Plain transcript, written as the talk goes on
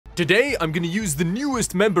Today, I'm going to use the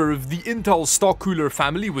newest member of the Intel stock cooler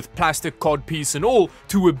family with plastic codpiece and all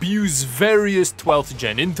to abuse various 12th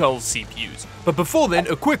gen Intel CPUs. But before then,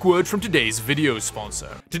 a quick word from today's video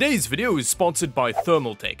sponsor. Today's video is sponsored by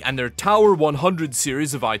Thermaltake and their Tower 100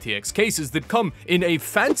 series of ITX cases that come in a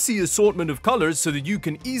fancy assortment of colors so that you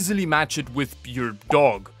can easily match it with your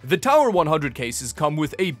dog. The Tower 100 cases come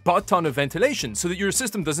with a butt ton of ventilation so that your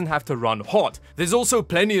system doesn't have to run hot. There's also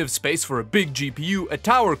plenty of space for a big GPU, a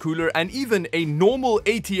tower cooler, and even a normal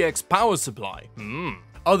ATX power supply.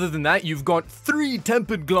 Other than that, you've got 3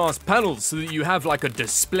 tempered glass panels so that you have like a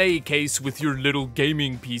display case with your little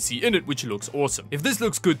gaming PC in it, which looks awesome. If this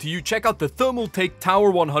looks good to you, check out the Thermaltake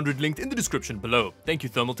Tower 100 linked in the description below. Thank you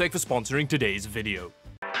Thermaltake for sponsoring today's video.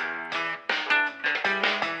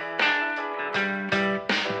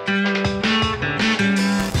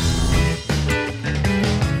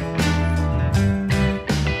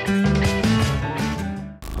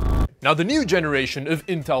 Now, the new generation of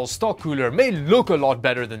Intel stock cooler may look a lot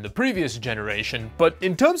better than the previous generation, but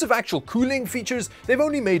in terms of actual cooling features, they've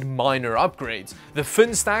only made minor upgrades. The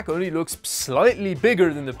fin stack only looks slightly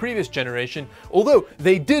bigger than the previous generation, although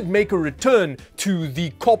they did make a return to the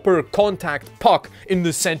copper contact puck in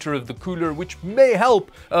the center of the cooler, which may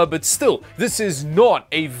help, but still, this is not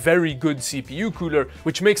a very good CPU cooler,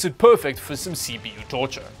 which makes it perfect for some CPU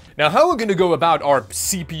torture. Now, how we're going to go about our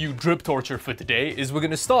CPU drip torture for today is we're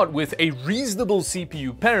going to start with a reasonable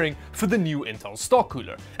CPU pairing for the new Intel stock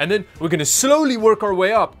cooler, and then we're going to slowly work our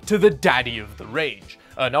way up to the daddy of the range.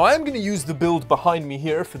 Now, I am going to use the build behind me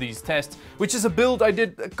here for these tests, which is a build I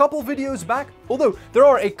did a couple videos back, although there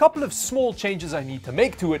are a couple of small changes I need to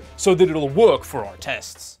make to it so that it'll work for our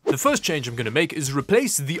tests. The first change I'm going to make is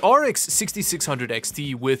replace the RX 6600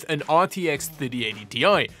 XT with an RTX 3080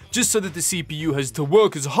 Ti, just so that the CPU has to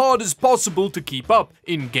work as hard as possible to keep up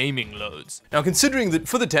in gaming loads. Now, considering that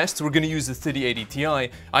for the test we're going to use the 3080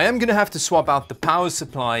 Ti, I am going to have to swap out the power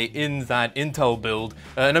supply in that Intel build,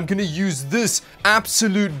 and I'm going to use this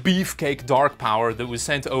absolute beefcake dark power that was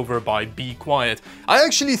sent over by Be Quiet. I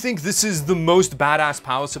actually think this is the most badass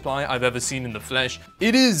power supply I've ever seen in the flesh.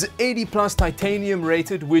 It is 80 plus titanium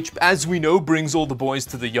rated, which, as we know, brings all the boys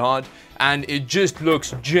to the yard, and it just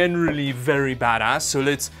looks generally very badass. So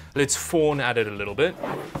let's fawn at it a little bit.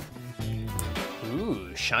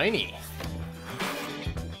 Ooh, shiny.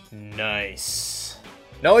 Nice.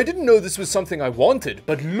 Now, I didn't know this was something I wanted,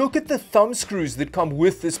 but look at the thumb screws that come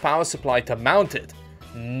with this power supply to mount it.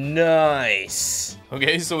 Nice.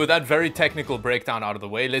 Okay, so with that very technical breakdown out of the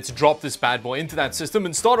way, let's drop this bad boy into that system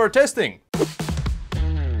and start our testing.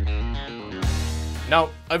 Now,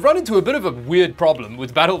 I've run into a bit of a weird problem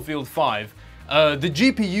with Battlefield 5. The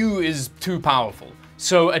GPU is too powerful.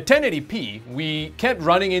 So at 1080p, we kept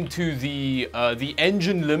running into the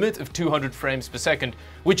engine limit of 200 frames per second,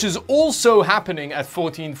 which is also happening at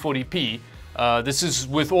 1440p. This is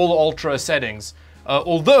with all ultra settings.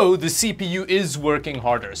 Although the CPU is working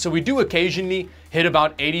harder. So we do occasionally hit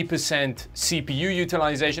about 80% CPU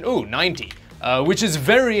utilization, 90, which is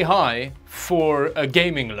very high for a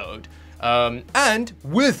gaming load. And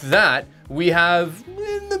with that, we have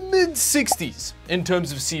in the mid 60s in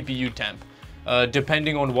terms of CPU temp,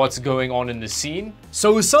 depending on what's going on in the scene.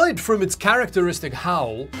 So aside from its characteristic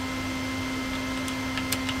howl,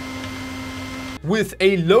 with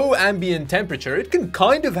a low ambient temperature, it can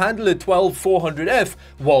kind of handle a 12400F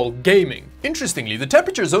while gaming. Interestingly, the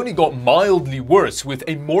temperature's only got mildly worse with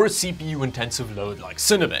a more CPU-intensive load like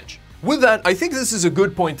Cinebench. With that, I think this is a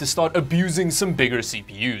good point to start abusing some bigger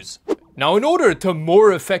CPUs. Now, in order to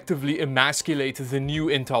more effectively emasculate the new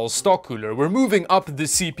Intel stock cooler, we're moving up the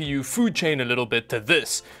CPU food chain a little bit to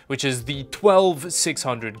this, which is the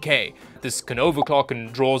 12600K. This can overclock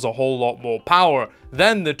and draws a whole lot more power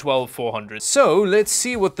than the 12400. So let's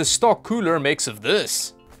see what the stock cooler makes of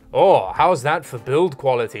this. Oh, how's that for build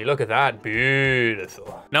quality? Look at that,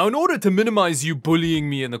 beautiful. Now, in order to minimize you bullying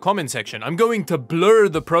me in the comment section, I'm going to blur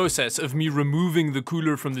the process of me removing the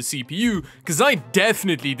cooler from the CPU, because I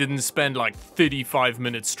definitely didn't spend like 35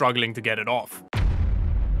 minutes struggling to get it off.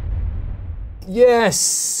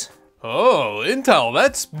 Yes! Oh, Intel,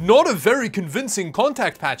 that's not a very convincing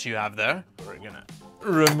contact patch you have there. We're gonna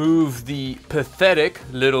remove the pathetic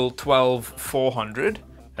little 12400.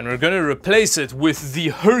 And we're going to replace it with the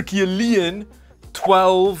Herculean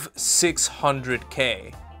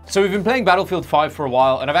 12600K. So we've been playing Battlefield 5 for a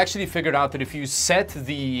while, and I've actually figured out that if you set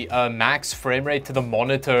the max frame rate to the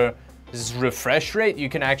monitor's refresh rate, you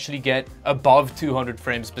can actually get above 200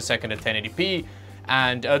 frames per second at 1080p.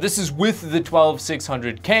 And this is with the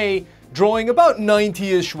 12600K, drawing about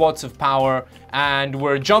 90-ish watts of power, and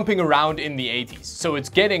we're jumping around in the 80s. So it's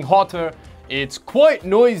getting hotter. it's quite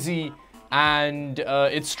noisy and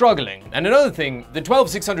it's struggling. And another thing, the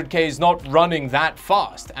 12600K is not running that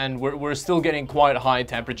fast, and we're still getting quite high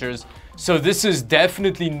temperatures. So this is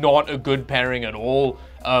definitely not a good pairing at all,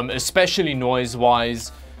 especially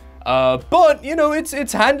noise-wise. But, you know,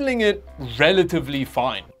 it's handling it relatively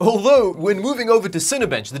fine. Although, when moving over to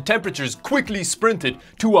Cinebench, the temperatures quickly sprinted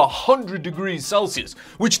to 100 degrees Celsius,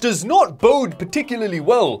 which does not bode particularly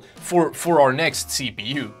well for our next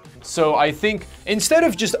CPU. So I think instead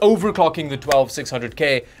of just overclocking the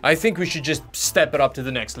 12600K, I think we should just step it up to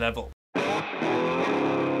the next level.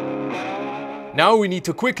 Now we need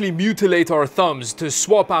to quickly mutilate our thumbs to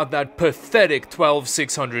swap out that pathetic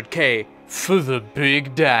 12600K for the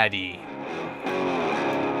Big Daddy.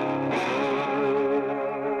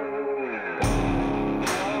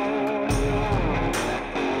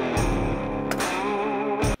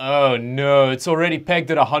 Oh no, it's already pegged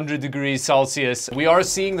at 100 degrees Celsius. We are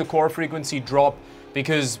seeing the core frequency drop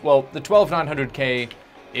because, well, the 12900K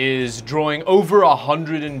is drawing over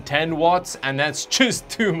 110 watts, and that's just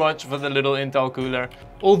too much for the little Intel cooler.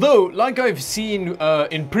 Although, like I've seen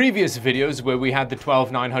in previous videos where we had the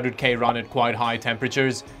 12900K run at quite high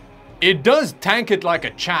temperatures, it does tank it like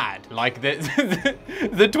a Chad. Like the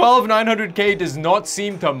 12900K does not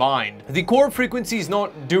seem to mind. The core frequency is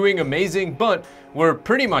not doing amazing, but we're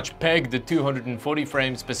pretty much pegged at 240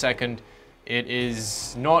 frames per second. It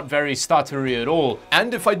is not very stuttery at all.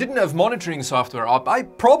 And if I didn't have monitoring software up, I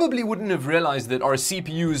probably wouldn't have realized that our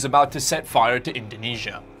CPU is about to set fire to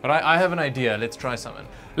Indonesia. But I have an idea. Let's try something.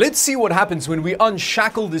 Let's see what happens when we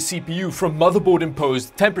unshackle the CPU from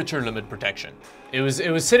motherboard-imposed temperature limit protection. It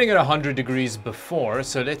was sitting at 100 degrees before,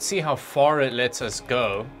 so let's see how far it lets us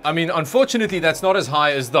go. I mean, unfortunately, that's not as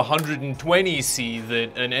high as the 120C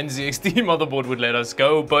that an NZXT motherboard would let us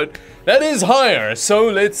go, but that is higher, so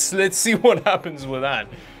let's see what happens with that.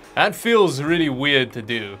 That feels really weird to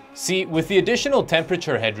do. See, with the additional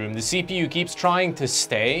temperature headroom, the CPU keeps trying to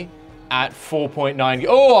stay at 4.9.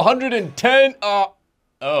 Oh, 110!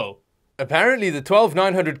 Oh. Apparently, the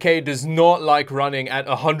 12900K does not like running at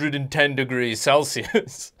 110 degrees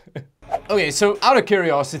Celsius. Okay, so out of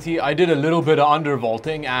curiosity, I did a little bit of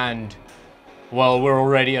undervolting and, well, we're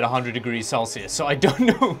already at 100 degrees Celsius, so I don't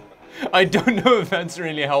know if that's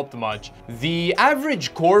really helped much. The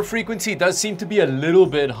average core frequency does seem to be a little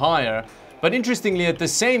bit higher, but interestingly, at the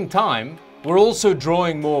same time, we're also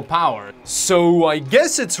drawing more power. So I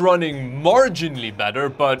guess it's running marginally better,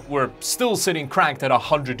 but we're still sitting cranked at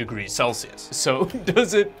 100 degrees Celsius. So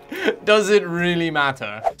does it really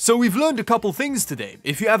matter? So we've learned a couple things today.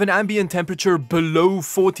 If you have an ambient temperature below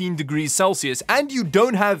 14 degrees Celsius and you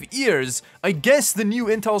don't have ears, I guess the new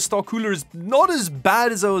Intel stock cooler is not as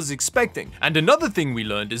bad as I was expecting. And another thing we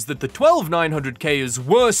learned is that the 12900K is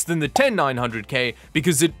worse than the 10900K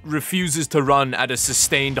because it refuses to run at a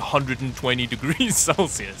sustained 120 degrees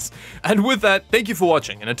Celsius. And with that, thank you for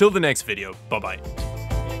watching, and until the next video, bye bye.